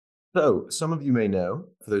So, some of you may know,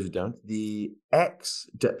 for those who don't, the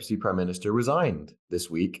ex-Deputy Prime Minister resigned this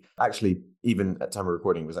week. Actually, even at time of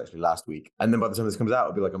recording, it was actually last week. And then by the time this comes out,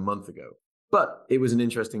 it'll be like a month ago. But it was an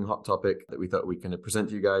interesting hot topic that we thought we can present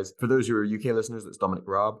to you guys. For those who are UK listeners, that's Dominic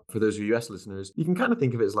Raab. For those who are US listeners, you can kind of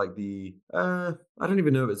think of it as like the, I don't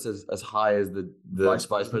even know if it's as high as the vice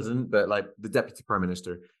president, but like the Deputy Prime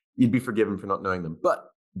Minister. You'd be forgiven for not knowing them. But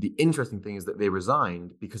the interesting thing is that they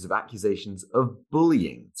resigned because of accusations of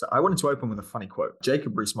bullying. So I wanted to open with a funny quote.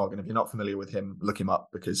 Jacob Rees-Mogg, and if you're not familiar with him, look him up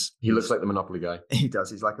because he looks like the Monopoly guy. He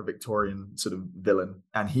does. He's like a Victorian sort of villain.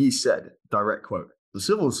 And he said, direct quote, "The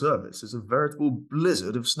civil service is a veritable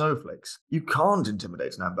blizzard of snowflakes. You can't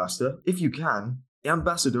intimidate an ambassador. If you can, the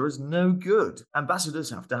ambassador is no good. Ambassadors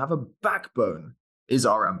have to have a backbone. Is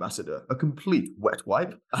our ambassador a complete wet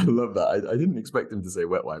wipe?" I love that. I didn't expect him to say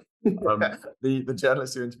wet wipe. The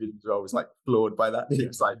journalist who interviewed him as well was like floored by that. He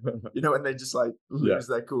was like, when they just like lose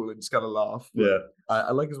their cool and just kind of laugh. Yeah.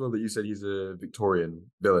 I like as well that you said he's a Victorian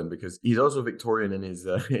villain because he's also Victorian in his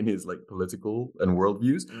like political and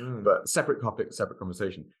worldviews, but separate topic, separate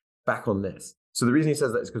conversation. Back on this. So the reason he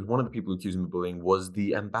says that is because one of the people who accused him of bullying was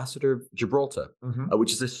the ambassador of Gibraltar,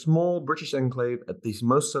 which is a small British enclave at the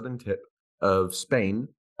most southern tip of Spain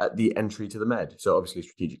at the entry to the Med. So obviously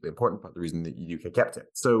strategically important, but the reason that the UK kept it.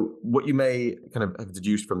 So what you may kind of have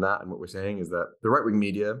deduced from that and what we're saying is that the right-wing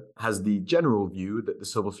media has the general view that the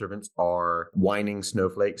civil servants are whining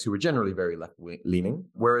snowflakes who are generally very left-leaning,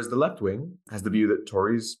 whereas the left wing has the view that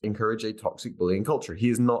Tories encourage a toxic bullying culture. He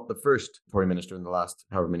is not the first Tory minister in the last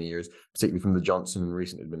however many years, particularly from the Johnson and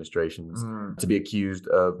recent administrations, to be accused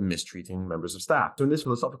of mistreating members of staff. So in this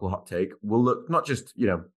philosophical hot take, we'll look not just,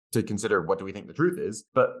 to consider what do we think the truth is,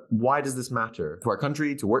 but why does this matter to our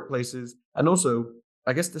country, to workplaces, and also,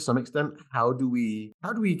 I guess to some extent, how do we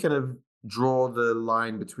kind of draw the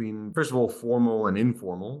line between, first of all, formal and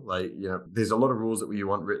informal? Like, there's a lot of rules that we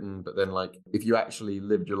want written, but then like, if you actually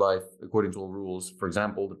lived your life according to all rules, for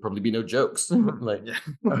example, there'd probably be no jokes.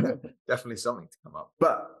 Definitely something to come up.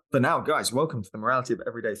 But for now, guys, welcome to the Morality of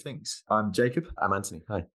Everyday Things. I'm Jacob. I'm Anthony.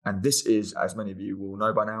 Hi. And this is, as many of you will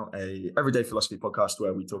know by now, a everyday philosophy podcast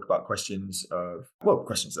where we talk about questions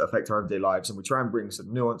that affect our everyday lives, and we try and bring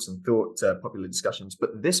some nuance and thought to popular discussions.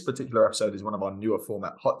 But this particular episode is one of our newer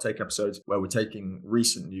format hot take episodes where we're taking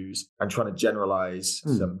recent news and trying to generalize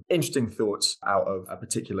some interesting thoughts out of a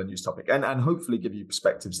particular news topic and hopefully give you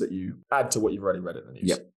perspectives that you add to what you've already read in the news.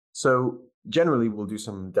 Yep. So generally, we'll do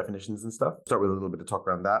some definitions and stuff. Start with a little bit of talk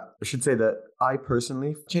around that. I should say that I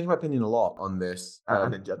personally changed my opinion a lot on this.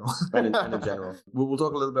 And in general. and in general. We'll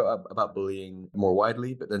talk a little bit about bullying more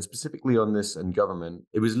widely, but then specifically on this and government.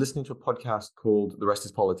 It was listening to a podcast called The Rest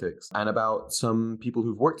is Politics and about some people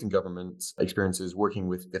who've worked in government experiences working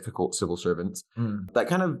with difficult civil servants. That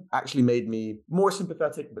kind of actually made me more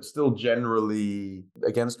sympathetic, but still generally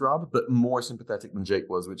against Rob, but more sympathetic than Jake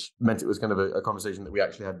was, which meant it was kind of a conversation that we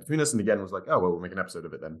actually had between us. And again, was like, oh, well, we'll make an episode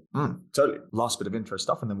of it then. Totally. Last bit of intro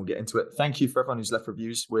stuff, and then we'll get into it. Thank you for everyone who's left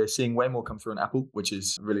reviews. We're seeing way more come through on Apple, which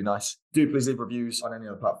is really nice. Do please leave reviews on any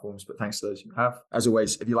other platforms, but thanks to those who have. As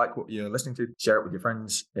always, if you like what you're listening to, share it with your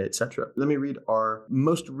friends, etc. Let me read our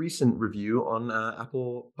most recent review on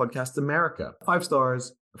Apple Podcasts America. 5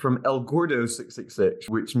 stars from El Gordo 666,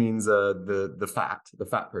 which means the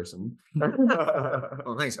fat person.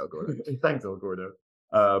 Well, thanks, El Gordo. Thanks, El Gordo.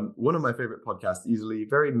 One of my favorite podcasts, easily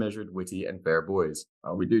very measured, witty, and fair boys.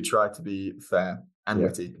 We do try to be fair and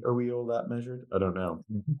witty. Are we all that measured? I don't know.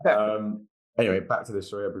 Anyway, back to this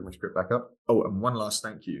story. I'll bring my script back up. Oh, and one last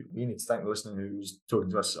thank you. We need to thank the listener who's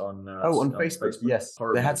talking to us on Facebook. Yes,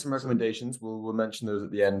 they had some recommendations. We'll mention those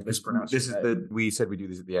at the end. We said we do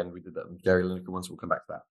these at the end. We did that on Gary Lineker once. We'll come back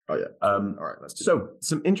to that. Oh yeah. All right. Let's do so.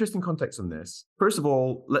 Some interesting context on this. First of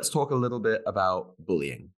all, let's talk a little bit about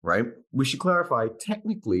bullying. Right? We should clarify.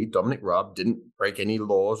 Technically, Dominic Raab didn't break any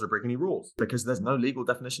laws or break any rules because there's no legal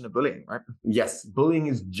definition of bullying. Right? Yes, bullying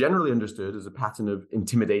is generally understood as a pattern of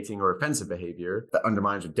intimidating or offensive behavior that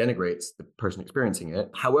undermines or denigrates the person experiencing it.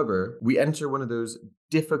 However, we enter one of those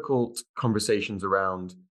difficult conversations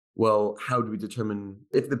around, well, how do we determine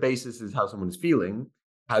if the basis is how someone is feeling?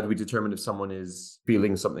 How do we determine if someone is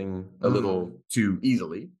feeling something a little too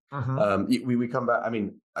easily? We come back. I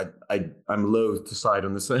mean, I'm loath to side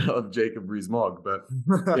on the side of Jacob Rees-Mogg, but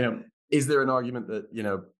is there an argument that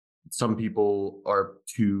some people are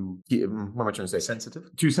too, what am I trying to say? Sensitive?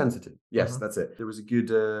 Too sensitive. Yes, that's it. There was a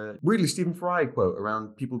good, weirdly Stephen Fry quote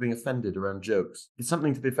around people being offended around jokes. It's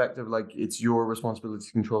something to the effect of like, it's your responsibility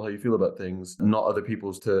to control how you feel about things, not other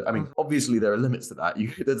people's to, I mean, obviously there are limits to that.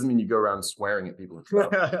 That doesn't mean you go around swearing at people.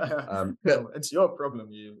 It's your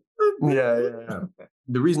problem, you. Yeah.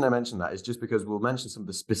 The reason I mention that is just because we'll mention some of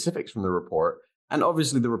the specifics from the report. And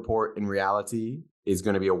obviously the report in reality is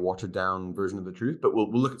going to be a watered down version of the truth, but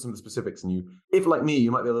we'll look at some of the specifics. And if like me,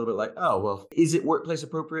 you might be a little bit like, oh, well, is it workplace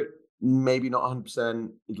appropriate? Maybe not 100%.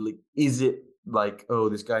 Like, is it like, oh,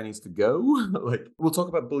 this guy needs to go? Like, we'll talk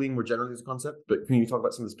about bullying more generally as a concept, but can you talk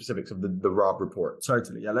about some of the specifics of the Raab report?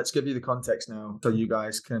 Totally. Yeah, let's give you the context now so you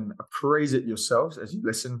guys can appraise it yourselves as you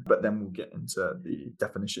listen, but then we'll get into the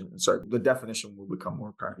definition. So the definition will become more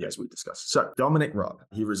apparent as we discuss. So Dominic Raab,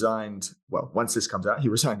 he resigned, well, once this comes out, he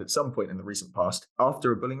resigned at some point in the recent past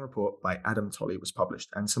after a bullying report by Adam Tolley was published.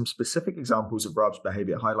 And some specific examples of Raab's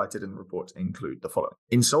behavior highlighted in the report include the following: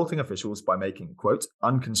 insulting officials by making, quote,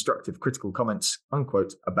 unconstructive critical comments,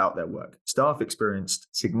 unquote, about their work. Staff experienced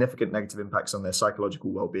significant negative impacts on their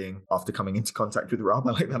psychological well-being after coming into contact with Raab.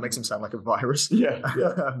 I like that makes him sound like a virus. Yeah.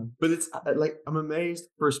 But it's like, I'm amazed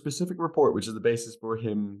for a specific report, which is the basis for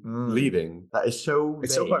him leaving. That is so vague.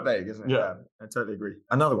 It's still quite vague, isn't it? Yeah, I totally agree.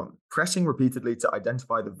 Another one, pressing repeatedly to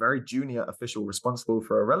identify the very junior official responsible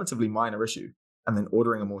for a relatively minor issue, and then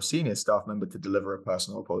ordering a more senior staff member to deliver a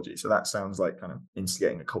personal apology. So that sounds like kind of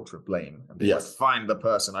instigating a culture of blame. And like, find the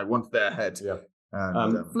person, I want their head. Yeah.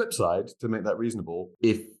 And flip side, to make that reasonable,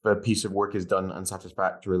 if a piece of work is done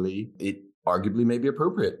unsatisfactorily, it arguably may be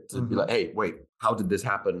appropriate to be like, hey, wait, how did this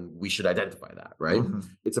happen? We should identify that, right?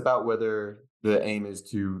 It's about whether the aim is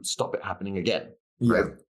to stop it happening again. Right?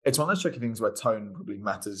 Yeah. It's one of those tricky things where tone probably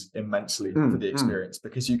matters immensely to the experience,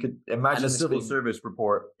 because you could imagine a civil service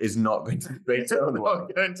report is not going to convey tone.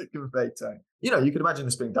 Not going to convey tone. You know, you could imagine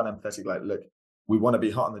this being done empathetically, like, look, we want to be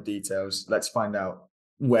hot on the details. Let's find out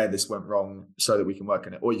where this went wrong so that we can work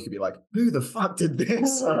on it. Or you could be like, who the fuck did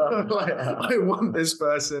this? Like, I want this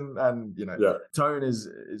person. And, you know, tone is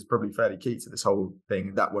probably fairly key to this whole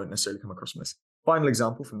thing. That won't necessarily come across from this. Final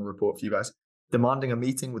example from the report for you guys: demanding a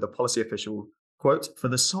meeting with a policy official, quote, for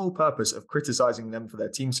the sole purpose of criticizing them for their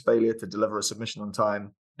team's failure to deliver a submission on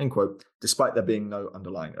time, end quote, despite there being no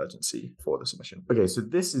underlying urgency for the submission. Okay, so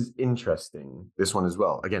this is interesting, this one as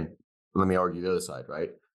well. Again, let me argue the other side, right?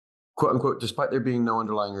 Quote unquote, despite there being no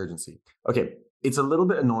underlying urgency. Okay, it's a little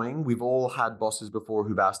bit annoying. We've all had bosses before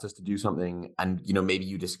who've asked us to do something and, you know, maybe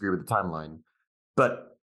you disagree with the timeline.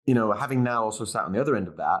 But, you know, having now also sat on the other end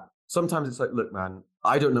of that, sometimes it's like, look, man,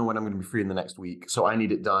 I don't know when I'm going to be free in the next week. So I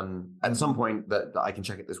need it done at some point that I can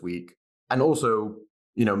check it this week. And also,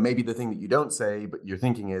 you know, maybe the thing that you don't say, but you're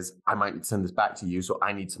thinking is, I might need to send this back to you. So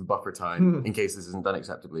I need some buffer time in case this isn't done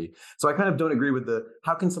acceptably. So I kind of don't agree with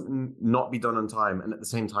how can something not be done on time and at the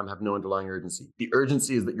same time have no underlying urgency? The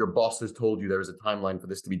urgency is that your boss has told you there is a timeline for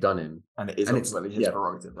this to be done in. And it is ultimately his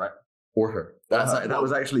prerogative, right? Or her. That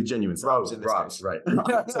was actually genuine. Raab's in this case. Right.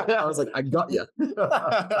 I was like, I got you.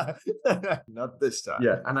 Not this time.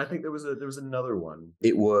 Yeah, and I think there was another one.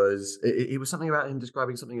 It was something about him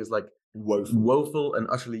describing something as like woeful and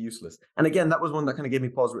utterly useless. And again, that was one that kind of gave me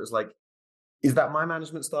pause, where it's like, is that my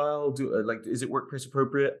management style? Is it workplace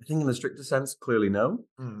appropriate? I think in the strictest sense, clearly no.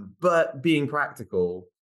 But being practical,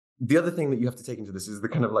 the other thing that you have to take into this is the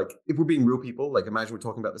kind of like, if we're being real people, like imagine we're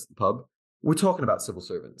talking about this at the pub. We're talking about civil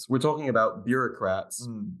servants. We're talking about bureaucrats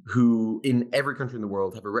who, in every country in the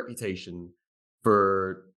world, have a reputation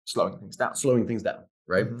for slowing things down,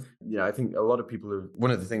 right? You know, I think a lot of people one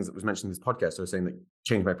of the things that was mentioned in this podcast, I was saying that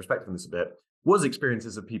changed my perspective on this a bit, was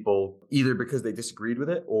experiences of people either because they disagreed with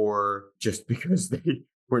it or just because they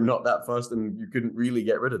were not that fussed and you couldn't really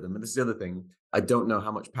get rid of them. And this is the other thing. I don't know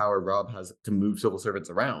how much power Raab has to move civil servants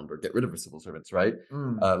around or get rid of civil servants, right?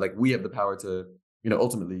 Like we have the power to, you know,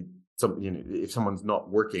 ultimately, if someone's not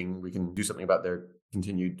working, we can do something about their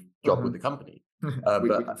continued job with the company. We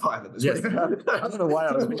can fire them. Yes. I don't know why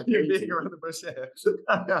I was being around the bush here.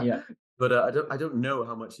 Yeah. But I don't know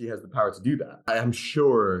how much he has the power to do that. I am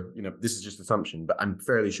sure, you know, this is just assumption, but I'm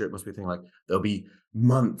fairly sure it must be a thing like there'll be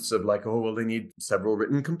months of like, oh, well, they need several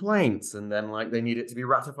written complaints. And then like they need it to be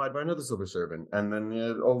ratified by another civil servant. And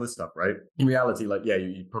then all this stuff, right? In reality, like, yeah,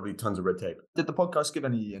 you probably tons of red tape. Did the podcast give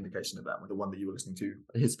any indication of that with the one that you were listening to?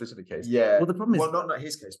 His specific case? Yeah. Well, the problem is... Well, not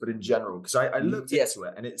his case, but in general. Because I looked into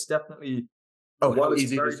it and it's definitely... while it's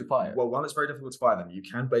easy to fire. Well, while it's very difficult to fire them, you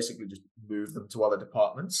can basically just move them to other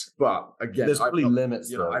departments. But again, there's probably limits.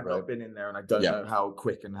 You know, I've not been in there, and I don't know how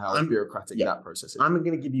quick and how bureaucratic that process is. I'm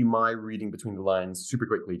going to give you my reading between the lines super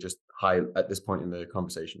quickly, just high at this point in the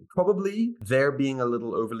conversation. Probably they're being a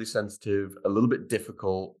little overly sensitive, a little bit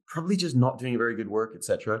difficult, probably just not doing very good work,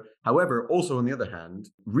 etc. However, also on the other hand,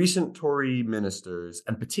 recent Tory ministers,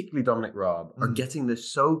 and particularly Dominic Raab, are getting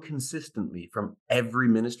this so consistently from every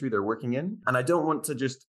ministry they're working in. And I don't want to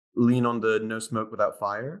just lean on the no smoke without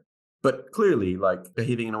fire, but clearly like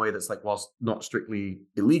behaving in a way that's like, whilst not strictly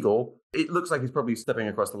illegal, it looks like he's probably stepping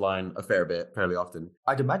across the line a fair bit, fairly often.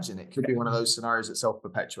 I'd imagine it could be one of those scenarios that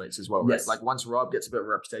self-perpetuates as well, right? Yes. Like once Raab gets a bit of a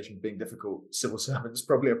reputation for being difficult, civil servants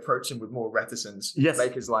probably approach him with more reticence, Yes.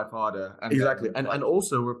 make his life harder. Exactly. And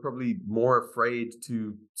also we're probably more afraid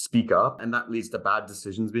to speak up, and that leads to bad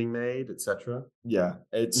decisions being made, etc. Yeah,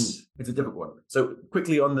 it's a difficult one. So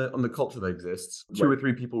quickly on the culture that exists, two or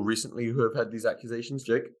three people recently who have had these accusations,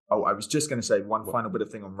 Jake. Oh, I was just going to say one final bit of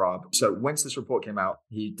thing on Raab. So once this report came out,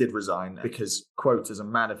 he did resign because, quote, as a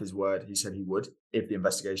man of his word, he said he would if the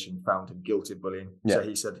investigation found him guilty of bullying. Yeah. So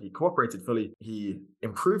he said he cooperated fully. He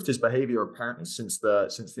improved his behavior apparently since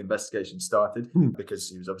the investigation started because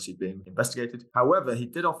he was obviously being investigated. However, he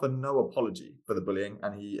did offer no apology for the bullying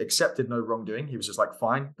and he accepted no wrongdoing. He was just like,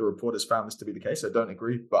 fine, the reporters found this to be the case. I don't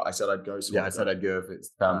agree, but I said I'd go. So I said I'd go if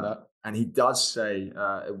it's found that. And he does say,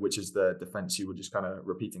 which is the defense you were just kind of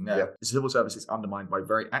repeating there, the civil service is undermined by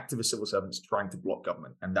very activist civil servants trying to block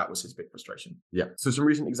government. And that was his big frustration. Yeah. So some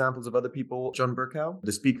recent examples of other people, John Burkow,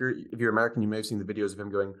 the speaker, if you're American, you may have seen the videos of him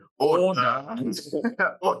going, order.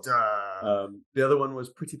 Order. The other one was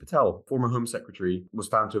Priti Patel, former Home Secretary, was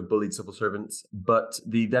found to have bullied civil servants, but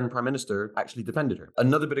the then Prime Minister actually defended her.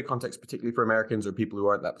 Another bit of context, particularly for Americans or people who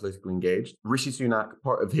aren't that politically engaged, Rishi Sunak,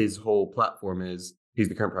 part of his whole platform is, he's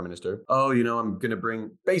the current Prime Minister. Oh, I'm going to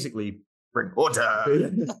bring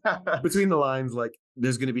order. Between the lines, like,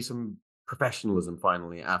 there's going to be some professionalism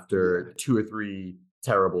finally after 2 or 3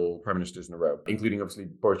 terrible prime ministers in a row, including obviously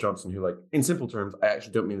Boris Johnson, who, like, in simple terms, I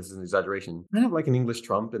actually don't mean this as an exaggeration, kind of like an English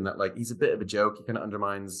Trump in that, like, he's a bit of a joke. He kind of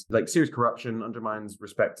undermines, like, serious corruption, undermines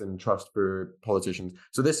respect and trust for politicians.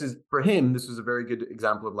 So this was a very good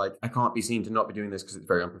example of, like, I can't be seen to not be doing this because it's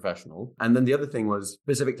very unprofessional. And then the other thing was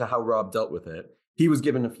specific to how Raab dealt with it. He was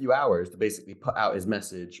given a few hours to basically put out his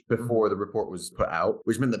message before the report was put out,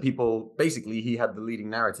 which meant that he had the leading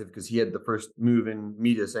narrative because he had the first move in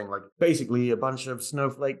media saying, like, basically a bunch of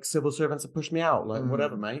snowflake civil servants have pushed me out, like,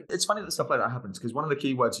 whatever, mate. It's funny that stuff like that happens because one of the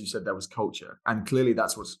key words you said there was culture. And clearly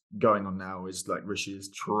that's what's going on now is, like, Rishi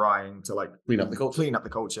is trying to, like, clean up the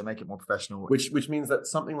culture, make it more professional. Which means that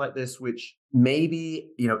something like this, which maybe,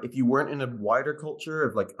 if you weren't in a wider culture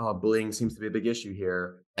of, like, bullying seems to be a big issue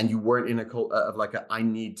here, and you weren't in a cult of, like, I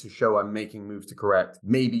need to show I'm making moves to correct,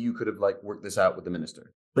 maybe you could have, like, worked this out with the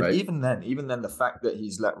minister. But right? even then, the fact that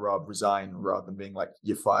he's let Raab resign rather than being like,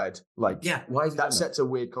 you're fired, like, why is that sets a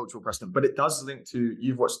weird cultural precedent. But it does link to,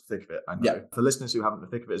 you've watched The Thick of It, I know. Yeah. For listeners who haven't, The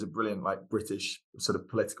Thick of It is a brilliant, like, British sort of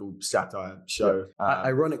political satire show. Yeah.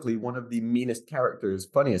 Ironically, one of the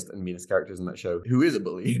funniest and meanest characters in that show, who is a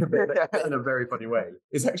bully in a very funny way,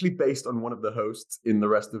 is actually based on one of the hosts in the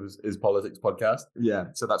rest of his politics podcast. Yeah.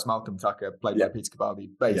 So that's Malcolm Tucker, played by Peter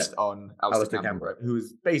Capaldi, based on Alistair Campbell, who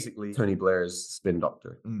is basically Tony Blair's spin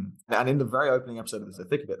doctor. And in the very opening episode of The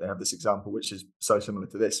Thick of It, they have this example, which is so similar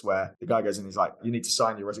to this, where the guy goes in, he's like, you need to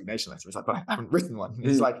sign your resignation letter. He's like, but I haven't written one. And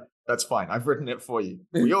he's like, that's fine. I've written it for you.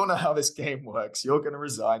 We all know how this game works. You're going to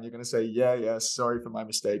resign. You're going to say, yeah, sorry for my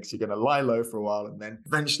mistakes. You're going to lie low for a while. And then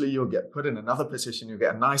eventually you'll get put in another position. You'll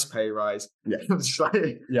get a nice pay rise. Yeah. It's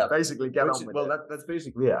like, basically get on with it. That's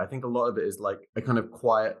basically it. I think a lot of it is like a kind of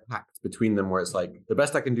quiet pact between them where it's like, the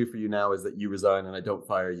best I can do for you now is that you resign and I don't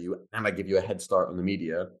fire you and I give you a head start on the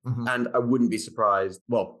media. And I wouldn't be surprised,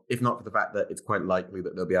 well, if not for the fact that it's quite likely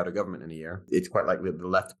that they'll be out of government in a year. It's quite likely that the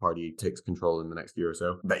left party takes control in the next year or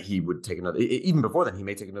so, that he would take another, even before then, he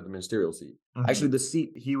may take another ministerial seat. Actually, the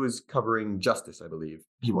seat, he was covering justice, I believe.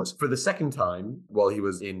 He was. For the second time while he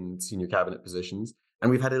was in senior cabinet positions.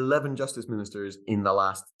 And we've had 11 justice ministers in the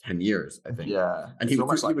last 10 years, I think. Yeah. And he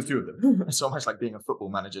was 2 of them. It's almost like being a football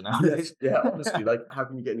manager nowadays. Yeah, honestly, like, how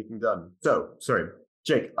can you get anything done? So, sorry,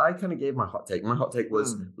 Jake, I kind of gave my hot take. My hot take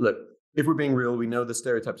was, look, if we're being real, we know the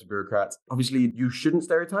stereotypes of bureaucrats. Obviously, you shouldn't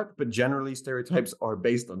stereotype, but generally stereotypes are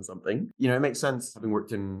based on something. It makes sense, having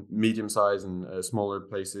worked in medium-sized and smaller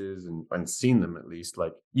places and seen them at least.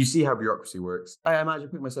 Like, you see how bureaucracy works. I imagine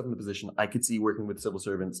putting myself in the position, I could see working with civil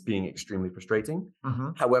servants being extremely frustrating.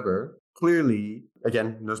 However, clearly,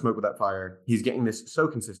 again, no smoke without fire. He's getting this so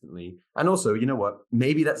consistently. And also, you know what?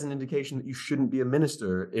 Maybe that's an indication that you shouldn't be a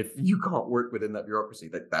minister if you can't work within that bureaucracy.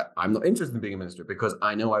 That I'm not interested in being a minister because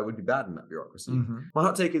I know I would be bad in that bureaucracy. My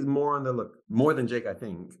hot take is more on the look, more than Jake, I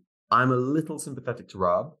think. I'm a little sympathetic to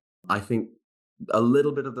Raab. I think a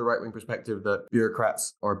little bit of the right-wing perspective that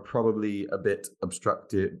bureaucrats are probably a bit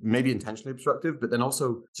obstructive, maybe intentionally obstructive, but then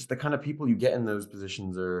also just the kind of people you get in those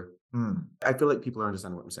positions are, I feel like people are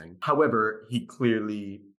understanding what I'm saying. However, he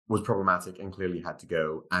clearly was problematic and clearly had to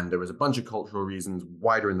go. And there was a bunch of cultural reasons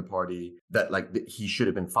wider in the party that, like, that he should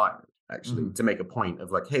have been fired. actually, to make a point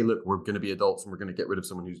of like, hey, look, we're going to be adults and we're going to get rid of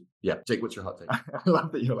someone who's, Jake, what's your hot take? I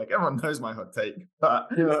love that you're like, everyone knows my hot take, but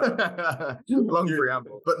long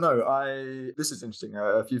preamble. But no, this is interesting.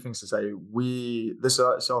 A few things to say. This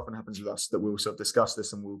so often happens with us that we'll sort of discuss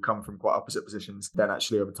this and we'll come from quite opposite positions. Then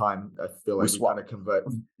actually over time, I feel like we kind of convert,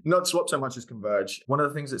 not swap so much as converge. One of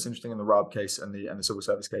the things that's interesting in the Raab case and the civil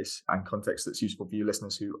service case and context that's useful for you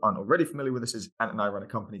listeners who aren't already familiar with this is Ant and I run a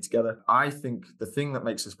company together. I think the thing that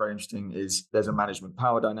makes this very interesting is there's a management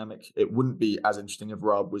power dynamic. It wouldn't be as interesting if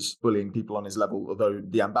Raab was bullying people on his level, although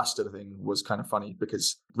the ambassador thing was kind of funny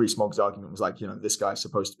because Rees-Mogg's argument was like, this guy's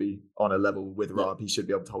supposed to be on a level with Raab. He should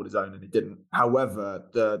be able to hold his own, and he didn't. However,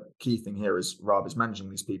 the key thing here is Raab is managing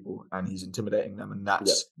these people and he's intimidating them, and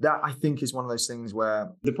that I think is one of those things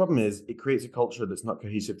where the problem is it creates a culture that's not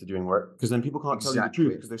cohesive to doing work, because then people can't tell you the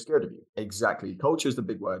truth because they're scared of you. Exactly. Culture is the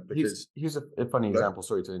big word. Because here's a funny example.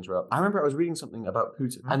 Sorry to interrupt. I remember I was reading something about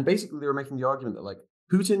Putin, and basically they were making the argument that like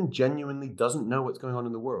Putin genuinely doesn't know what's going on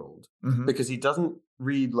in the world because he doesn't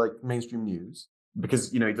read like mainstream news,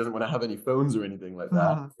 because he doesn't want to have any phones or anything like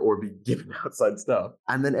that or be given outside stuff.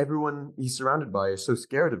 And then everyone he's surrounded by is so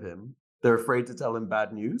scared of him, they're afraid to tell him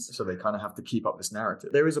bad news. So they kind of have to keep up this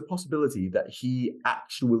narrative. There is a possibility that he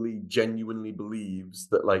actually genuinely believes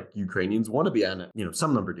that like Ukrainians want to be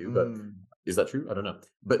some number do, but is that true? I don't know.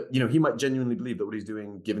 But, he might genuinely believe that what he's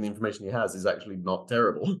doing, given the information he has, is actually not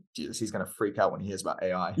terrible. Jesus, he's going to freak out when he hears about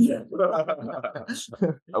AI. Yeah.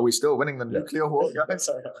 Are we still winning the nuclear war, guys?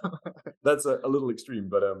 That's a little extreme,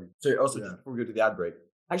 but so also just before we go to the ad break,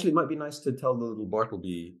 actually, it might be nice to tell the little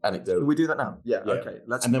Bartleby anecdote. Will we do that now? Yeah. Okay.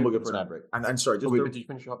 And then we'll go for an ad break. And sorry, did you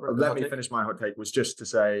finish your hot break? Let me finish my hot take. Was just to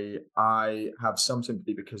say I have some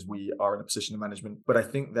sympathy because we are in a position of management, but I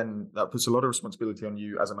think then that puts a lot of responsibility on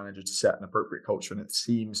you as a manager to set an appropriate culture. And it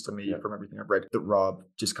seems to me from everything I've read that Raab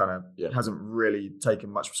just kind of hasn't really taken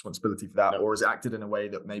much responsibility for that, or has acted in a way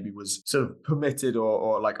that maybe was sort of permitted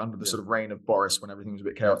or like under the sort of reign of Boris when everything was a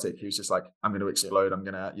bit chaotic. He was just like, I'm going to explode. I'm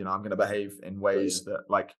going to behave in ways that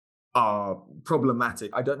like are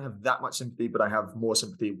problematic. I don't have that much sympathy, but I have more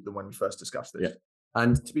sympathy than when we first discussed this. Yeah.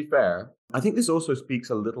 And to be fair, I think this also speaks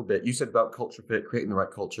a little bit. You said about culture fit, creating the right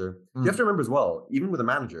culture. You have to remember as well, even with a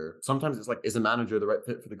manager, sometimes it's like, is a manager the right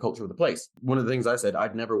fit for the culture of the place? One of the things I said,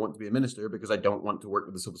 I'd never want to be a minister because I don't want to work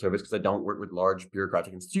with the civil service, because I don't work with large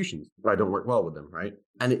bureaucratic institutions. I don't work well with them, right?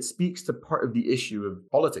 And it speaks to part of the issue of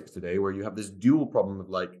politics today, where you have this dual problem of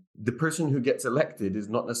like, the person who gets elected is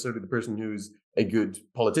not necessarily the person who's a good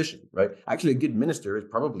politician, right? Actually, a good minister is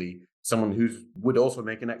probably someone who would also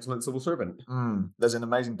make an excellent civil servant. There's an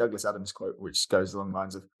amazing Douglas Adams quote, which goes along the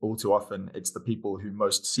lines of, all too often, it's the people who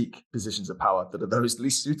most seek positions of power that are those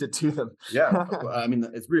least suited to them. Yeah. I mean,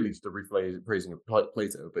 it's really just a rephrasing of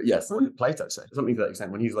Plato. But yes, what did Plato say? Something to that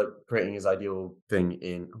extent. When he's like creating his ideal thing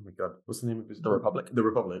in, oh my God, what's the name of his? The Republic. The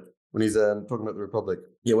Republic. When he's talking about the Republic.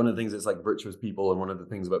 Yeah, one of the things is like virtuous people. And one of the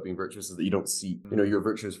things about being virtuous is that you don't seek, you're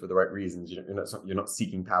virtuous for the right reasons. You're not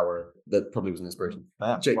seeking power. That probably was an inspiration.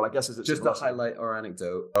 Yeah. Jake, well, I guess it's just to highlight our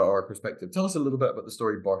anecdote, our perspective, tell us a little bit about the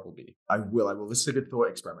story Bartleby. I will. This is a good thought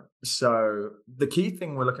experiment. So the key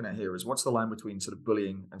thing we're looking at here is what's the line between sort of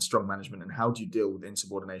bullying and strong management, and how do you deal with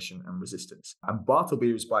insubordination and resistance? And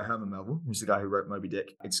Bartleby was by Herman Melville, who's the guy who wrote Moby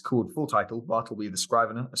Dick. It's called, full title, Bartleby the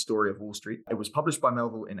Scrivener, A Story of Wall Street. It was published by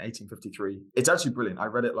Melville in 1853. It's actually brilliant. I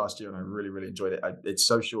read it last year and I really, really enjoyed it. It's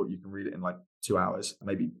so short you can read it in like 2 hours,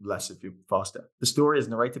 maybe less if you're faster. The story is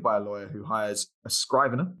narrated by a lawyer who hires a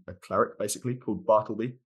scrivener, a cleric basically, called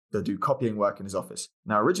Bartleby, to do copying work in his office.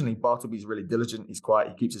 Now, originally, Bartleby's really diligent. He's quiet.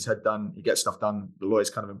 He keeps his head down. He gets stuff done. The lawyer's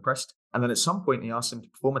kind of impressed. And then at some point, he asks him to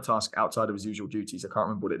perform a task outside of his usual duties. I can't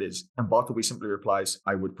remember what it is. And Bartleby simply replies,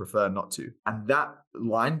 I would prefer not to. And that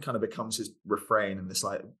line kind of becomes his refrain and this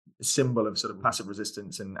like symbol of sort of passive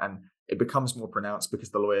resistance. And it becomes more pronounced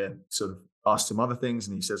because the lawyer sort of asks him other things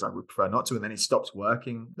and he says, I would prefer not to. And then he stops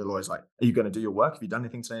working. The lawyer's like, are you going to do your work? Have you done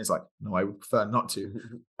anything today? He's like, no, I would prefer not to.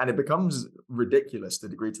 And it becomes ridiculous to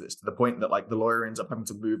degree to this, to the point that like the lawyer ends up having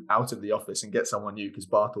to move out of the office and get someone new because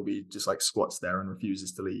Bartleby just like squats there and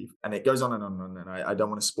refuses to leave. And it goes on and on and on. And I don't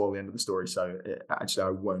want to spoil the end of the story. So actually I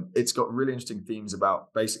won't. It's got really interesting themes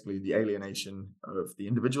about basically the alienation of the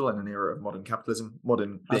individual in an era of modern capitalism,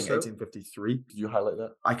 modern being 1853. Could you highlight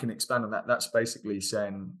that? I can expand on that. That's basically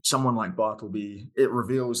saying someone like Bartleby, it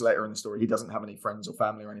reveals later in the story, he doesn't have any friends or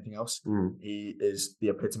family or anything else. He is the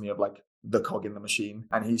epitome of like the cog in the machine,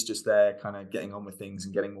 and he's just there kind of getting on with things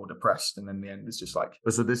and getting more depressed, and then the end is just like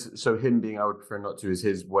so him being I would prefer not to is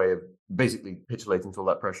his way of basically capitulating to all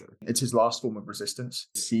that pressure. It's his last form of resistance.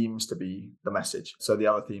 It seems to be the message. So the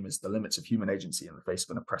other theme is the limits of human agency in the face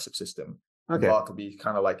of an oppressive system. And Okay. Bartleby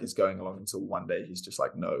kind of like is going along until one day he's just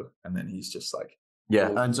like, no. And then he's just like, Yeah,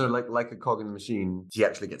 well, and so like a cog in the machine, he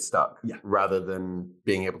actually gets stuck. Yeah. Rather than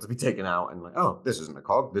being able to be taken out and like, oh, this isn't a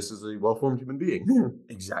cog, this is a well-formed human being.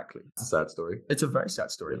 exactly. It's a sad story. It's a very sad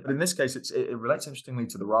story. But in this case, it relates interestingly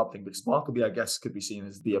to the Raab thing because Bartleby, I guess, could be seen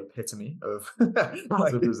as the epitome of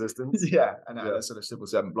Passive resistance. Yeah, and a sort of civil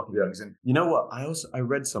servant blocking things. And you know what? I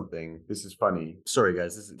read something. This is funny. Sorry,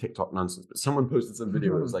 guys, this is TikTok nonsense. But someone posted some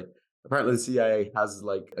video. It was like, apparently the CIA has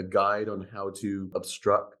like a guide on how to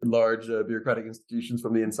obstruct large bureaucratic institutions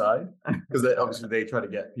from the inside, because obviously they try to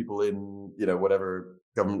get people in, whatever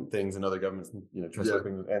government things and other governments, try to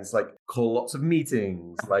things. And it's like call lots of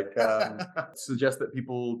meetings, like suggest that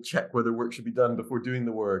people check whether work should be done before doing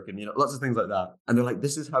the work, and lots of things like that. And they're like,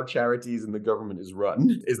 this is how charities and the government is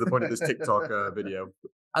run. Is the point of this TikTok video.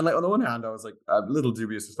 And like on the one hand, I was like a little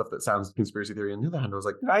dubious of stuff that sounds conspiracy theory. On the other hand, I was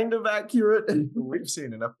like kind of accurate. We've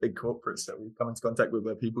seen enough big corporates that we've come into contact with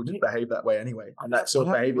where people just behave that way anyway. And that sort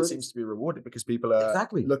of behavior seems to be rewarded because people are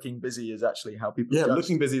looking busy is actually how people adjust.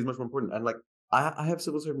 Looking busy is much more important. And like I have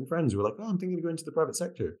civil servant friends who are like, oh, I'm thinking of going into the private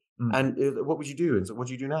sector. And what would you do? And so what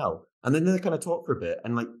do you do now? And then they kind of talk for a bit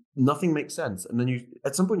and like nothing makes sense. And then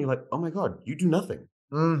at some point you're like, oh my God, you do nothing.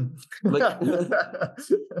 Like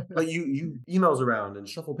you emails around and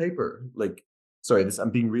shuffle paper. Like, sorry, I'm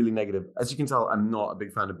being really negative. As you can tell, I'm not a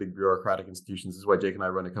big fan of big bureaucratic institutions. This is why Jake and I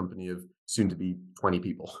run a company of soon to be 20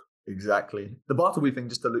 people. Exactly. The Bartleby thing,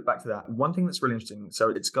 just to look back to that, one thing that's really interesting, so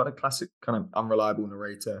it's got a classic kind of unreliable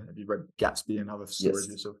narrator. If you've read Gatsby and other stories,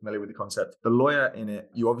 you're sort of familiar with the concept. The lawyer in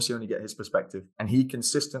it, you obviously only get his perspective, and he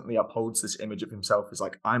consistently upholds this image of himself as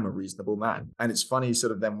like, I'm a reasonable man. And it's funny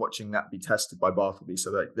sort of then watching that be tested by Bartleby.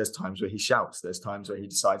 So like, there's times where he shouts, there's times where he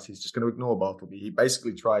decides he's just going to ignore Bartleby. He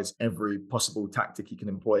basically tries every possible tactic he can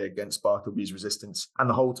employ against Bartleby's resistance. And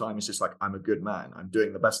the whole time he's just like, I'm a good man. I'm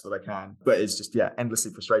doing the best that I can. But it's just,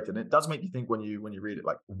 endlessly frustrated. And it does make you think when you read it,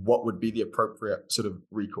 like what would be the appropriate sort of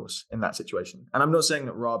recourse in that situation. And I'm not saying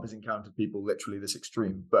that Raab has encountered people literally this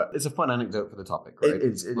extreme, but it's a fun anecdote for the topic, right? It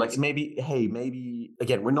is. Maybe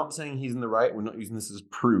again, we're not saying he's in the right. We're not using this as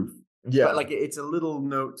proof. Yeah. But like it's a little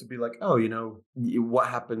note to be like, oh, what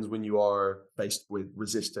happens when you are faced with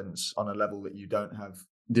resistance on a level that you don't have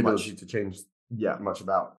the ability to change much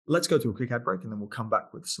about. Let's go to a quick ad break and then we'll come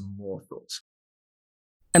back with some more thoughts.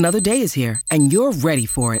 Another day is here, and you're ready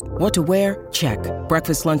for it. What to wear? Check.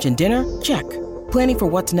 Breakfast, lunch, and dinner? Check. Planning for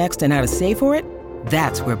what's next and how to save for it?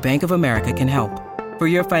 That's where Bank of America can help. For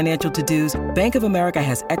your financial to-dos, Bank of America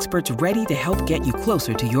has experts ready to help get you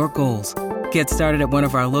closer to your goals. Get started at one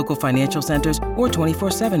of our local financial centers or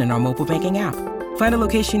 24/7 in our mobile banking app. Find a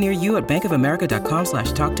location near you at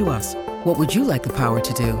bankofamerica.com/talktous. What would you like the power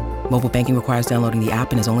to do? Mobile banking requires downloading the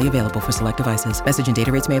app and is only available for select devices. Message and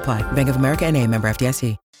data rates may apply. Bank of America N.A., member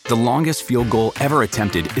FDIC. The longest field goal ever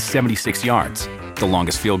attempted is 76 yards. The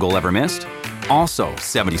longest field goal ever missed? Also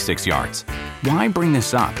 76 yards. Why bring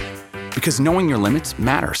this up? Because knowing your limits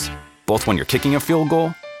matters, both when you're kicking a field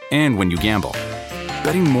goal and when you gamble.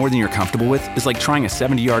 Betting more than you're comfortable with is like trying a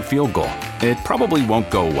 70-yard field goal. It probably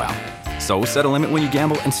won't go well. So set a limit when you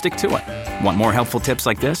gamble and stick to it. Want more helpful tips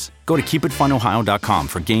like this? Go to keepitfunohio.com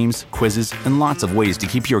for games, quizzes, and lots of ways to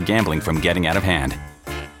keep your gambling from getting out of hand.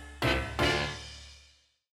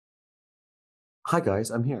 Hi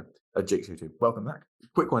guys, I'm here. Jake's here too. Welcome back.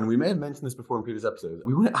 Quick one. We may have mentioned this before in previous episodes.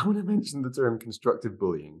 I want to mention the term constructive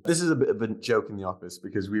bullying. This is a bit of a joke in the office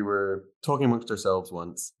because we were talking amongst ourselves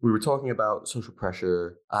once. We were talking about social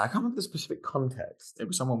pressure. I can't remember the specific context. It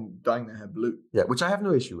was someone dyeing their hair blue. Yeah, which I have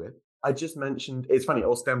no issue with. I just mentioned, it's funny, it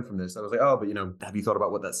all stemmed from this. I was like, oh, but have you thought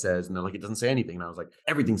about what that says? And they're like, it doesn't say anything. And I was like,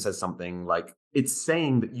 everything says something. Like, it's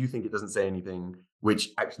saying that you think it doesn't say anything, which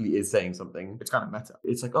actually is saying something. It's kind of meta.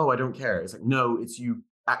 It's like, oh, I don't care. It's like, no, it's you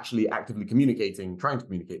actually actively trying to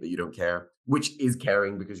communicate that you don't care, which is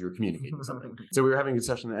caring because you're communicating something. So we were having a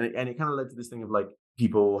discussion and it kind of led to this thing of like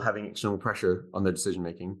people having external pressure on their decision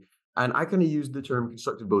making. And I kind of used the term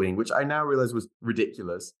constructive bullying, which I now realize was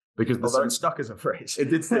ridiculous. Because although it stuck as a phrase. It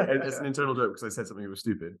did say, it's an internal joke because I said something that was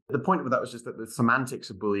stupid. The point of that was just that the semantics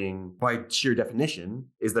of bullying, by sheer definition,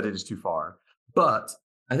 is that it is too far. But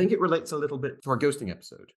I think it relates a little bit to our ghosting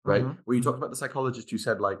episode, right? Mm-hmm. Where you talked about the psychologist who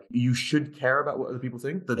said, like, you should care about what other people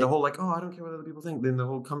think. The whole, like, oh, I don't care what other people think. Then the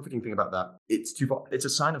whole comforting thing about that, it's too far. It's a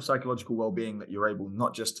sign of psychological well-being that you're able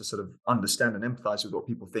not just to sort of understand and empathize with what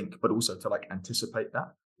people think, but also to, like, anticipate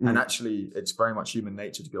that. And actually, it's very much human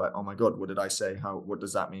nature to be like, oh my God, what did I say? What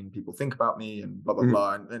does that mean? People think about me and blah, blah,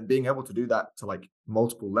 blah. And being able to do that to like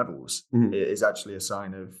multiple levels is actually a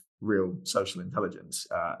sign of real social intelligence.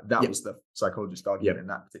 That was the psychologist argument in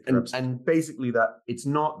that particular episode. And basically that it's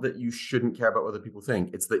not that you shouldn't care about what other people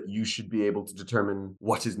think. It's that you should be able to determine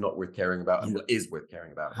what is not worth caring about and what is worth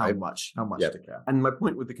caring about. How much to care. And my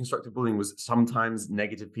point with the constructive bullying was sometimes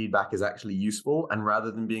negative feedback is actually useful. And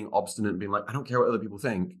rather than being obstinate and being like, I don't care what other people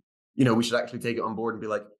think, we should actually take it on board and be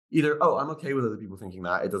like, either, oh, I'm okay with other people thinking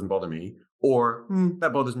that, it doesn't bother me, or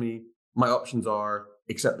that bothers me. My options are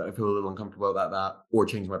accept that I feel a little uncomfortable about that, or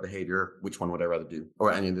change my behavior. Which one would I rather do?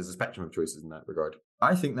 Or there's a spectrum of choices in that regard.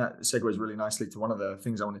 I think that segues really nicely to one of the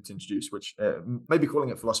things I wanted to introduce, which maybe calling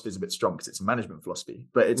it philosophy is a bit strong because it's a management philosophy,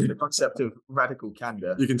 but it's the concept of radical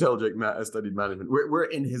candor. You can tell Jake Matt has studied management. We're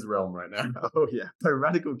in his realm right now. Oh yeah. So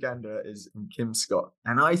radical candor is from Kim Scott.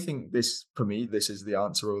 And I think this, for me, this is the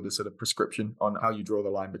answer or the sort of prescription on how you draw the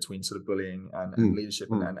line between sort of bullying and leadership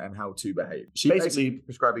and how to behave. She basically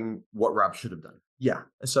prescribing what Raab should have done. Yeah.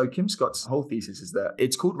 So Kim Scott's whole thesis is that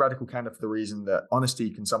it's called radical candor for the reason that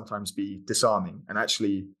honesty can sometimes be disarming. And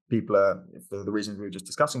actually, people are, for the reasons we were just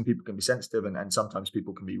discussing, people can be sensitive and sometimes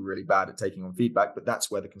people can be really bad at taking on feedback. But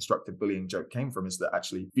that's where the constructive bullying joke came from, is that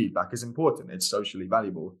actually feedback is important. It's socially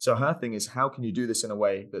valuable. So her thing is, how can you do this in a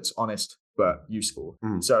way that's honest but useful?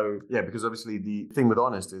 So yeah, because obviously the thing with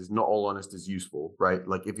honest is not all honest is useful, right?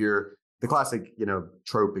 Like if you're, the classic,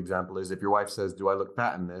 trope example is if your wife says, do I look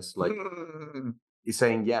fat in this? Like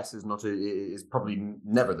saying yes is probably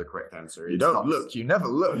never the correct answer. You don't look, you never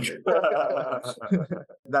look.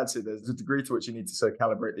 That's it. There's a degree to which you need to sort of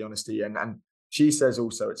calibrate the honesty. And she says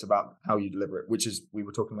also it's about how you deliver it, which is, we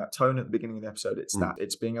were talking about tone at the beginning of the episode. It's that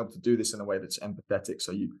it's being able to do this in a way that's empathetic.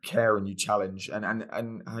 So you care and you challenge.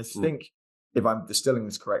 And I think if I'm distilling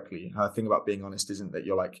this correctly, her thing about being honest isn't that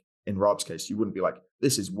you're like, in Raab's case, you wouldn't be like,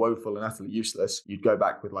 this is woeful and utterly useless. You'd go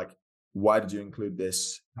back with like, why did you include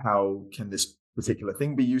this? How can this particular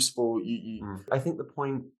thing be useful? I think the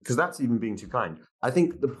point, because that's even being too kind. I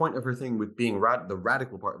think the point of her thing with being the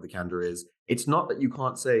radical part of the candor is, it's not that you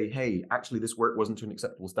can't say, hey, actually this work wasn't to an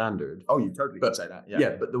acceptable standard. Oh, you totally can say that.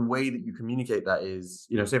 Yeah, but the way that you communicate that is,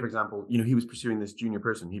 say for example, he was pursuing this junior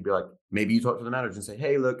person. He'd be like, maybe you talk to the manager and say,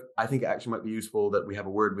 hey, look, I think it actually might be useful that we have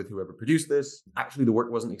a word with whoever produced this. Actually, the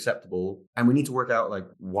work wasn't acceptable. And we need to work out like,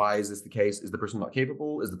 why is this the case? Is the person not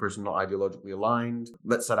capable? Is the person not ideologically aligned?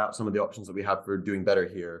 Let's set out some of the options that we have for doing better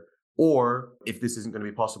here. Or if this isn't going to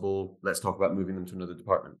be possible, let's talk about moving them to another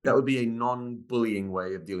department. That would be a non-bullying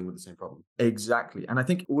way of dealing with the same problem. Exactly. And I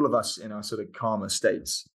think all of us in our sort of calmer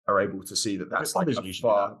states are able to see that that's like a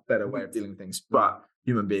far better way of dealing with things. But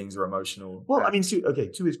human beings are emotional. Well, I mean,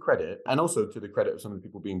 to his credit, and also to the credit of some of the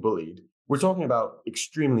people being bullied, we're talking about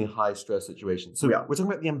extremely high stress situations. So we're talking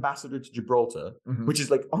about the ambassador to Gibraltar, which is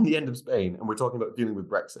like on the end of Spain, and we're talking about dealing with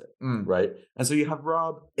Brexit, right? And so you have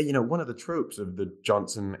Raab, one of the tropes of the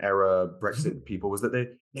Johnson era Brexit people was that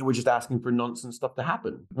they were just asking for nonsense stuff to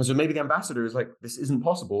happen. And so maybe the ambassador is like, this isn't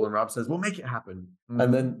possible. And Raab says, well, make it happen.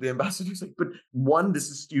 And then the ambassador's like, but one, this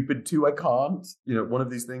is stupid. Two, I can't. One of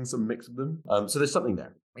these things, some mix of them. So there's something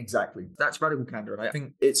there. Exactly. That's radical candor. And I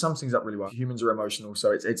think it sums things up really well. Humans are emotional.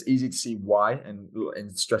 So it's easy to see why. And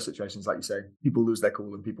in stress situations, like you say, people lose their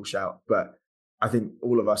cool and people shout. But I think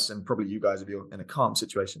all of us, and probably you guys, if you're in a calm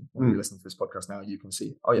situation, when you listen to this podcast now, you can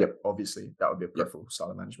see, obviously that would be a peripheral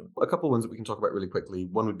style of management. A couple of ones that we can talk about really quickly.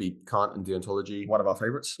 One would be Kant and deontology. One of our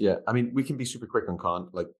favorites. Yeah. I mean, we can be super quick on Kant.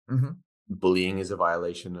 Like bullying is a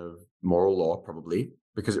violation of moral law, probably,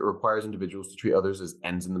 because it requires individuals to treat others as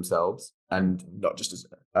ends in themselves and not just as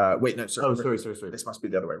sorry. This must be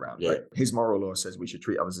the other way around. Right? His moral law says we should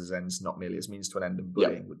treat others as ends, not merely as means to an end, and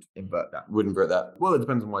bullying would invert that. Well, it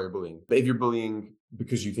depends on why you're bullying. But if you're bullying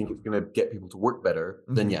because you think it's going to get people to work better,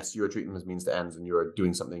 then yes, you are treating them as means to ends, and you are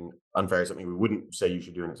doing something unfair, something we wouldn't say you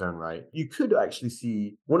should do in its own right. You could actually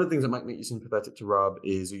see, one of the things that might make you sympathetic to Raab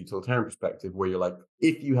is a utilitarian perspective, where you're like,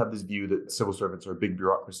 if you have this view that civil servants are a big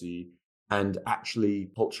bureaucracy, and actually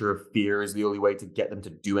culture of fear is the only way to get them to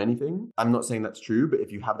do anything. I'm not saying that's true, but if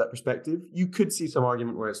you have that perspective, you could see some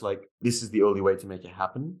argument where it's like, this is the only way to make it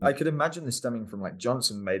happen. I could imagine this stemming from like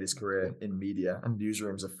Johnson made his career in media, and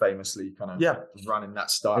newsrooms are famously kind of run in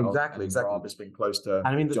that style. Exactly. Raab has been close to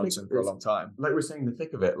Johnson for a long time. Like we're saying, the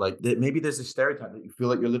thick of it, like maybe there's a stereotype that you feel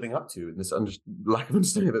like you're living up to, and this lack of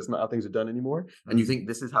understanding that's not how things are done anymore. And you think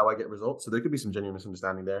this is how I get results. So there could be some genuine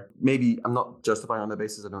misunderstanding there. Maybe I'm not justifying on that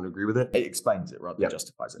basis. I don't agree with it. It explains it rather than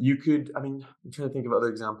justifies it. You could, I'm trying to think of other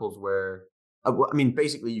examples where,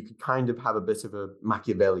 basically you could kind of have a bit of a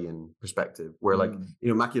Machiavellian perspective where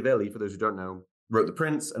Machiavelli, for those who don't know, wrote The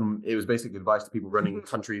Prince, and it was basically advice to people running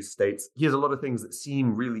countries, states. He has a lot of things that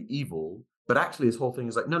seem really evil, But actually, his whole thing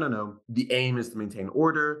is like, no. The aim is to maintain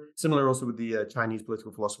order. Similar also with the Chinese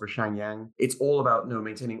political philosopher Shang Yang. It's all about, no,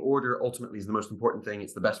 maintaining order ultimately is the most important thing.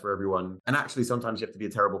 It's the best for everyone. And actually, sometimes you have to be a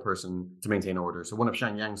terrible person to maintain order. So one of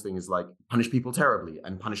Shang Yang's thing is like, punish people terribly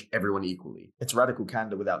and punish everyone equally. It's radical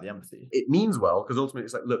candor without the empathy. It means well, because ultimately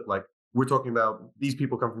it's like, look, like, we're talking about these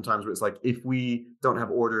people come from times where it's like, if we don't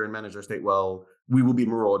have order and manage our state well, we will be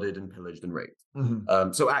marauded and pillaged and raped.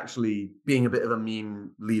 So actually being a bit of a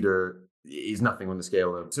mean leader is nothing on the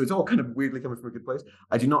scale of, so it's all kind of weirdly coming from a good place.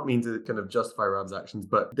 I do not mean to kind of justify Raab's actions,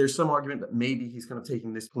 but there's some argument that maybe he's kind of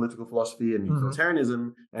taking this political philosophy and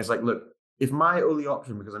utilitarianism, and it's like, look, if my only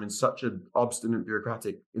option, because I'm in such an obstinate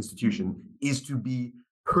bureaucratic institution, is to be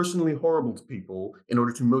personally horrible to people in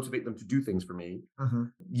order to motivate them to do things for me,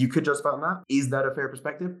 you could justify that. Is that a fair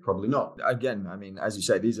perspective? Probably not. Again, I mean, as you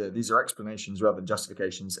say, these are explanations rather than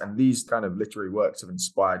justifications, and these kind of literary works have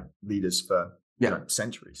inspired leaders for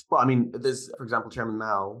centuries. Well, I mean, there's, for example, Chairman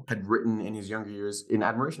Mao had written in his younger years in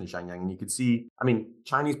admiration of Shang Yang, and you could see, I mean,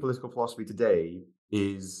 Chinese political philosophy today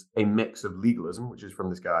is a mix of legalism, which is from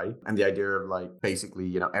this guy, and the idea of like,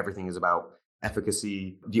 basically, everything is about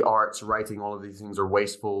efficacy. The arts, writing, all of these things are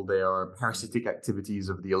wasteful. They are parasitic activities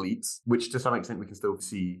of the elites, which to some extent we can still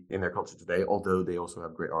see in their culture today, although they also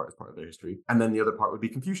have great art as part of their history. And then the other part would be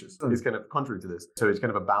Confucius. It's kind of contrary to this. So it's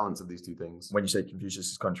kind of a balance of these two things. When you say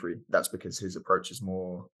Confucius is contrary, that's because his approach is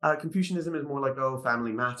more... Confucianism is more like,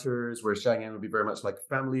 family matters, whereas Shang Yang would be very much like,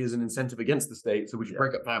 family is an incentive against the state, so we should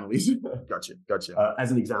break up families. Gotcha.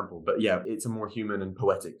 As an example. But yeah, it's a more human and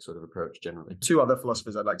poetic sort of approach generally. Two other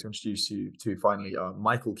philosophers I'd like to introduce you to finally are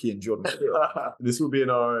Michael Key and Jordan Peele. This will be in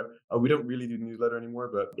our, we don't really do the newsletter anymore,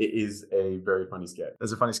 but it is a very funny sketch.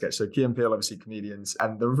 There's a funny sketch. So Key and Peele, obviously comedians,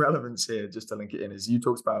 and the relevance here, just to link it in, is you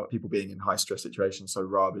talked about people being in high stress situations. So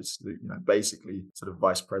Raab is, basically sort of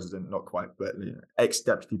vice president, not quite, but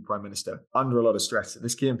ex-deputy prime minister under a lot of stress.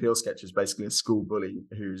 This Key and Peele sketch is basically a school bully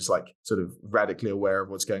who's like sort of radically aware of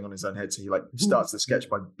what's going on in his own head. So he like starts the sketch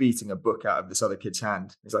by beating a book out of this other kid's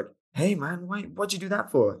hand. He's like, "Hey man, what'd you do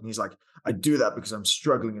that for?" And he's like, "I do that because I'm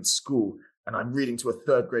struggling at school and I'm reading to a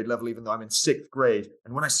 3rd grade level even though I'm in 6th grade.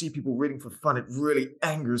 And when I see people reading for fun, it really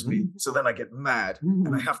angers me. So then I get mad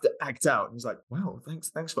and I have to act out." And he's like, "Wow,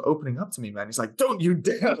 thanks for opening up to me, man." He's like, "Don't you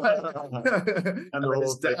dare." And then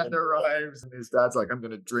his dad arrives and his dad's like, "I'm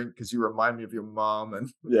going to drink because you remind me of your mom." And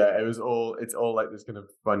yeah, it's all like this kind of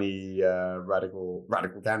funny, radical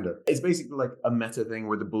candor. It's basically like a meta thing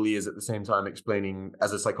where the bully is at the same time explaining,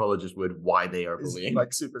 as a psychologist would, why they are bullying. It's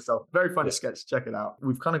like super self. Very funny sketch. Check it out.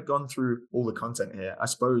 We've kind of gone through all the content here. I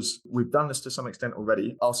suppose we've done this to some extent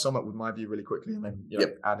already. I'll sum up with my view really quickly and then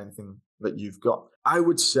add anything that you've got. I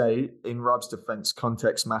would say, in Raab's defense,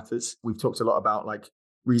 context matters. We've talked a lot about like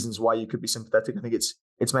reasons why you could be sympathetic. I think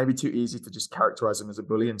it's maybe too easy to just characterize him as a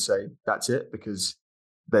bully and say that's it, because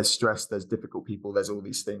there's stress, there's difficult people, there's all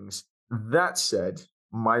these things. That said,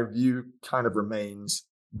 my view kind of remains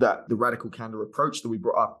that the radical candor approach that we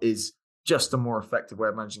brought up is just a more effective way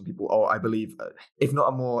of managing people, or I believe, if not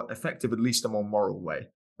a more effective, at least a more moral way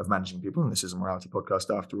of managing people. And this is a morality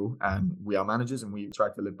podcast after all, and we are managers and we try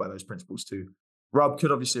to live by those principles too. Raab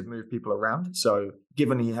could obviously have moved people around. So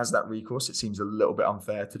given he has that recourse, it seems a little bit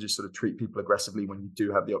unfair to just sort of treat people aggressively when you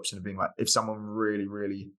do have the option of being like, if someone really,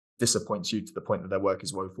 really disappoints you to the point that their work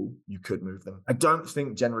is woeful, you could move them. I don't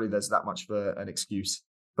think generally there's that much of an excuse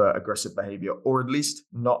for aggressive behavior, or at least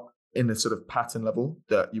not in the sort of pattern level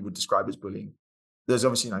that you would describe as bullying. There's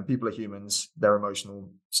obviously, people are humans, they're emotional,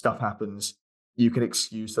 stuff happens. You can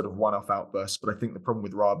excuse sort of one-off outbursts, but I think the problem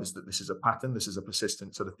with Raab is that this is a pattern, this is a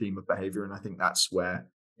persistent sort of theme of behavior, and I think that's where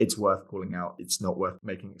it's worth calling out. It's not worth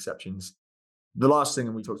making exceptions. The last thing,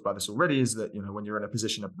 and we talked about this already, is that, when you're in a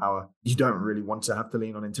position of power, you don't really want to have to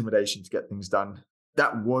lean on intimidation to get things done.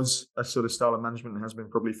 That was a sort of style of management and has been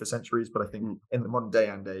probably for centuries, but I think in the modern day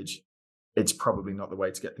and age, it's probably not the way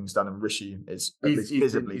to get things done. And Rishi is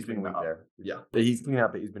visibly he's been weak there. Yeah. He's clean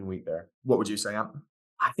up, but he's been weak there. What would you say, Ant?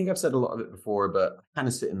 I think I've said a lot of it before, but I kind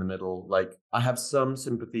of sit in the middle. Like, I have some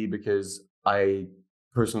sympathy because I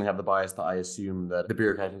personally have the bias that I assume that the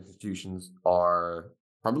bureaucratic institutions are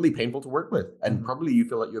probably painful to work with, and probably you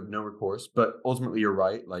feel like you have no recourse, but ultimately you're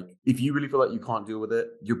right. Like, if you really feel like you can't deal with it,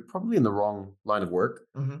 you're probably in the wrong line of work.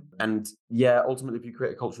 And yeah, ultimately, if you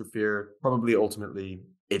create a culture of fear, probably ultimately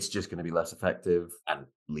it's just going to be less effective. And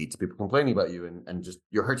lead to people complaining about you, and just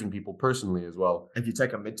you're hurting people personally as well. If you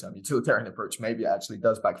take a midterm utilitarian approach, maybe it actually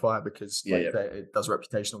does backfire because it does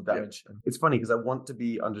reputational damage. Yeah. It's funny because I want to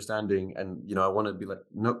be understanding, and I want to be like,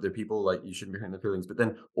 nope, they're people, like you shouldn't be hurting their feelings. But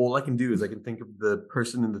then all I can do is I can think of the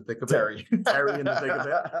person in the thick of Terry in the thick of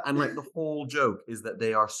it, and like the whole joke is that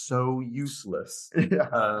they are so useless.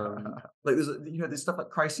 Like there's stuff like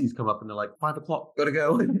crises come up and they're like 5 o'clock, gotta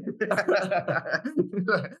go.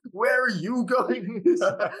 Where are you going?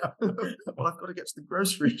 Well, I've got to get to the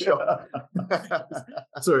grocery shop.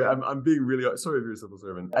 Sorry, I'm being really sorry if you're a civil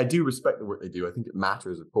servant. I do respect the work they do. I think it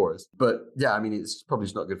matters, of course. But yeah, I mean, it's probably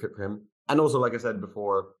just not a good fit for him. And also, like I said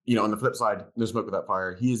before, on the flip side, no smoke without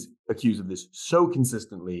fire. He is accused of this so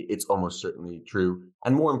consistently, it's almost certainly true.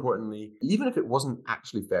 And more importantly, even if it wasn't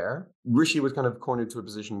actually fair, Rishi was kind of cornered to a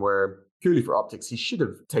position where, purely for optics, he should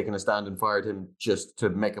have taken a stand and fired him just to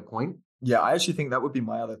make a point. Yeah, I actually think that would be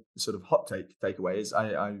my other sort of hot takeaway is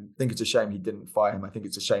I think it's a shame he didn't fire him. I think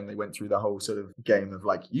it's a shame they went through the whole sort of game of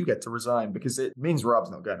like, you get to resign, because it means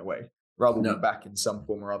Raab's not going away. Raab will be back in some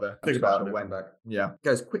form or other. Think about it when back. Yeah.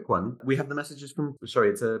 Guys, quick one. We have the messages from, sorry,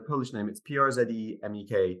 it's a Polish name. It's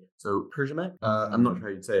Przemek. So Przemek? I'm not sure how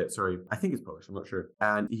you'd say it. Sorry. I think it's Polish. I'm not sure.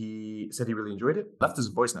 And he said he really enjoyed it. Left us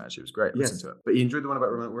a voice note, actually. It was great. Yes, Listen to it. But he enjoyed the one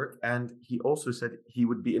about remote work. And he also said he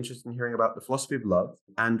would be interested in hearing about the philosophy of love.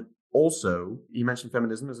 And also, he mentioned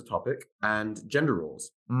feminism as a topic and gender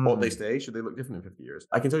roles. Ought they stay? Should they look different in 50 years?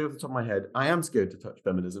 I can tell you off the top of my head, I am scared to touch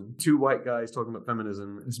feminism. 2 white guys talking about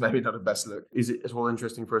feminism is maybe not the best look. Is it at all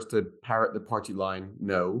interesting for us to parrot the party line?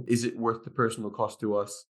 No. Is it worth the personal cost to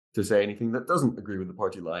us to say anything that doesn't agree with the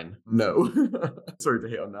party line? No. Sorry to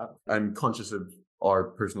hate on that. I'm conscious of our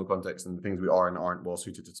personal context and the things we are and aren't well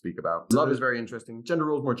suited to speak about. Love is very interesting. Gender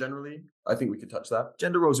roles more generally, I think we could touch that.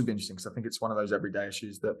 Gender roles would be interesting because I think it's one of those everyday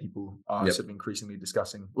issues that people are sort of increasingly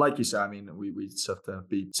discussing. Like you say, I mean, we just have to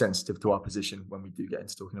be sensitive to our position when we do get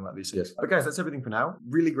into talking about these things. Yes. But guys, that's everything for now.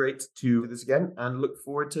 Really great to do this again and look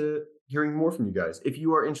forward to hearing more from you guys. If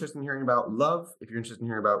you are interested in hearing about love, if you're interested in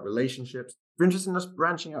hearing about relationships, if you're interested in us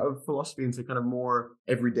branching out of philosophy into kind of more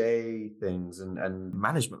everyday things and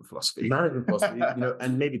management philosophy,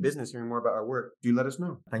 and maybe business, hearing more about our work, do let us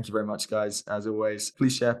know. Thank you very much, guys. As always,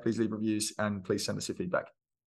 please share, please leave reviews, and please send us your feedback.